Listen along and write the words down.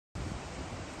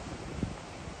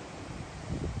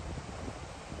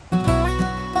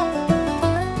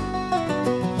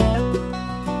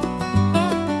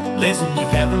Listen, ye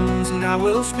heavens, and I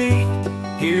will speak.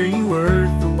 Hear you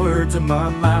earth, the words of my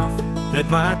mouth. Let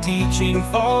my teaching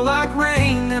fall like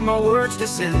rain, and my words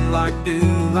descend like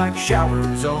dew, like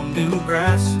showers on new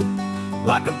grass,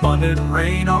 like abundant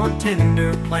rain on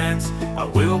tender plants. I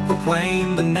will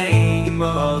proclaim the name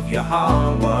of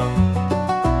Yahawah.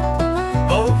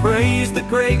 Oh, praise the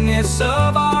greatness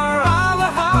of our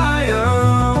ALAHAYAM.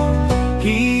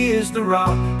 He is the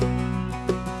rock,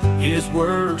 His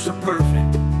works are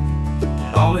perfect,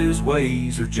 and all His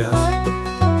ways are just.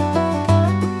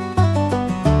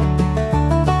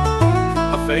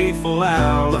 A faithful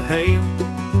ALAHAYAM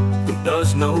who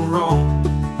does no wrong,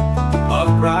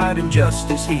 upright and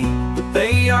just is He.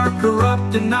 They are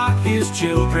corrupt and not His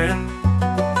children.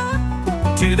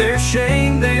 To their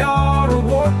shame they are a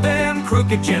warped and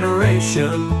crooked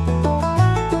generation.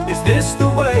 Is this the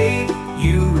way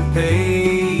you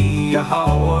repay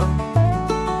Yahawah?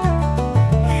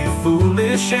 You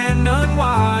foolish and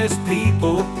unwise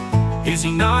people, is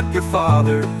He not your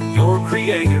Father, your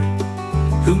Creator,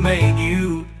 who made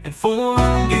you and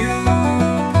formed you?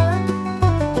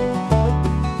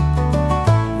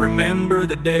 Remember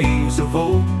the days of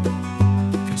old,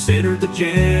 consider the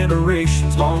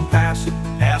generations long past.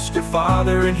 Ask your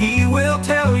father and he will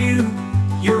tell you,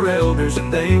 your elders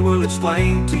and they will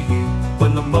explain to you,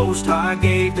 when the Most High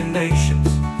gave the nations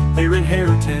their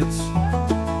inheritance.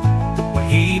 When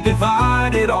He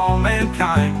divided all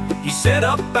mankind, He set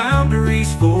up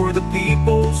boundaries for the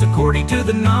peoples according to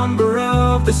the number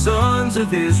of the sons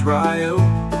of Israel.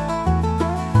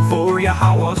 For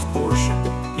Yahawah's portion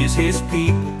is His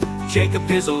people, Jacob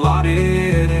His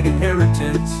allotted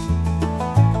inheritance.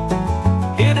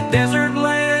 In a desert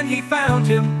land He found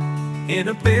him, in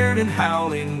a barren and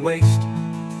howling waste.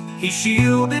 He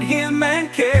shielded him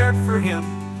and cared for him.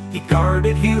 He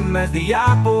guarded him as the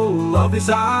apple of His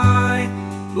eye,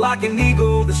 like an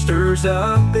eagle that stirs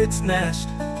up its nest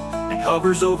and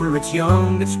hovers over its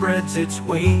young, that spreads its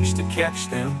wings to catch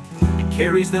them and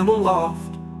carries them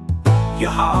aloft.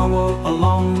 Yahawah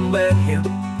alone led him,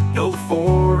 no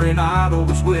foreign idol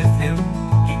was with him.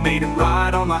 He made him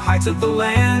ride on the heights of the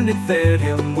land and fed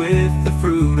him with the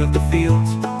fruit of the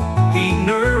fields. He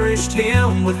nourished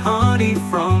him with honey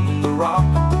from the rock,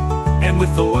 and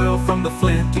with oil from the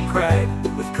flint and crag,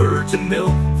 with curds and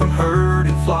milk from herd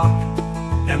and flock,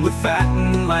 and with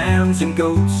fattened lambs and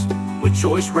goats, with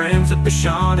choice rams of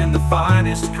Bashan and the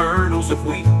finest kernels of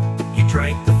wheat. He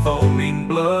drank the foaming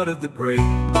blood of the grape.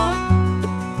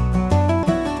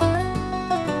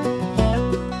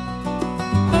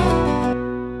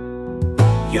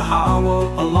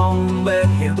 Yahawah alone led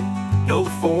him, no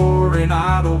foreign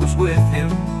idol was with him.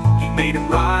 He made him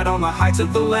ride on the heights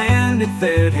of the land and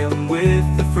fed him with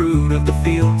the fruit of the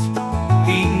fields.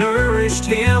 He nourished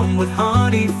him with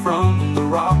honey from the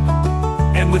rock,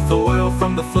 and with oil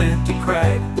from the flint and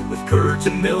crag, with curds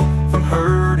and milk from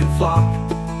herd and flock,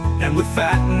 and with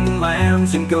fattened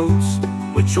lambs and goats,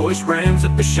 with choice rams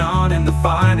of Bashan and the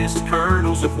finest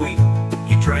kernels of wheat.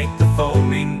 He drank the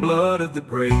foaming blood of the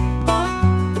grape.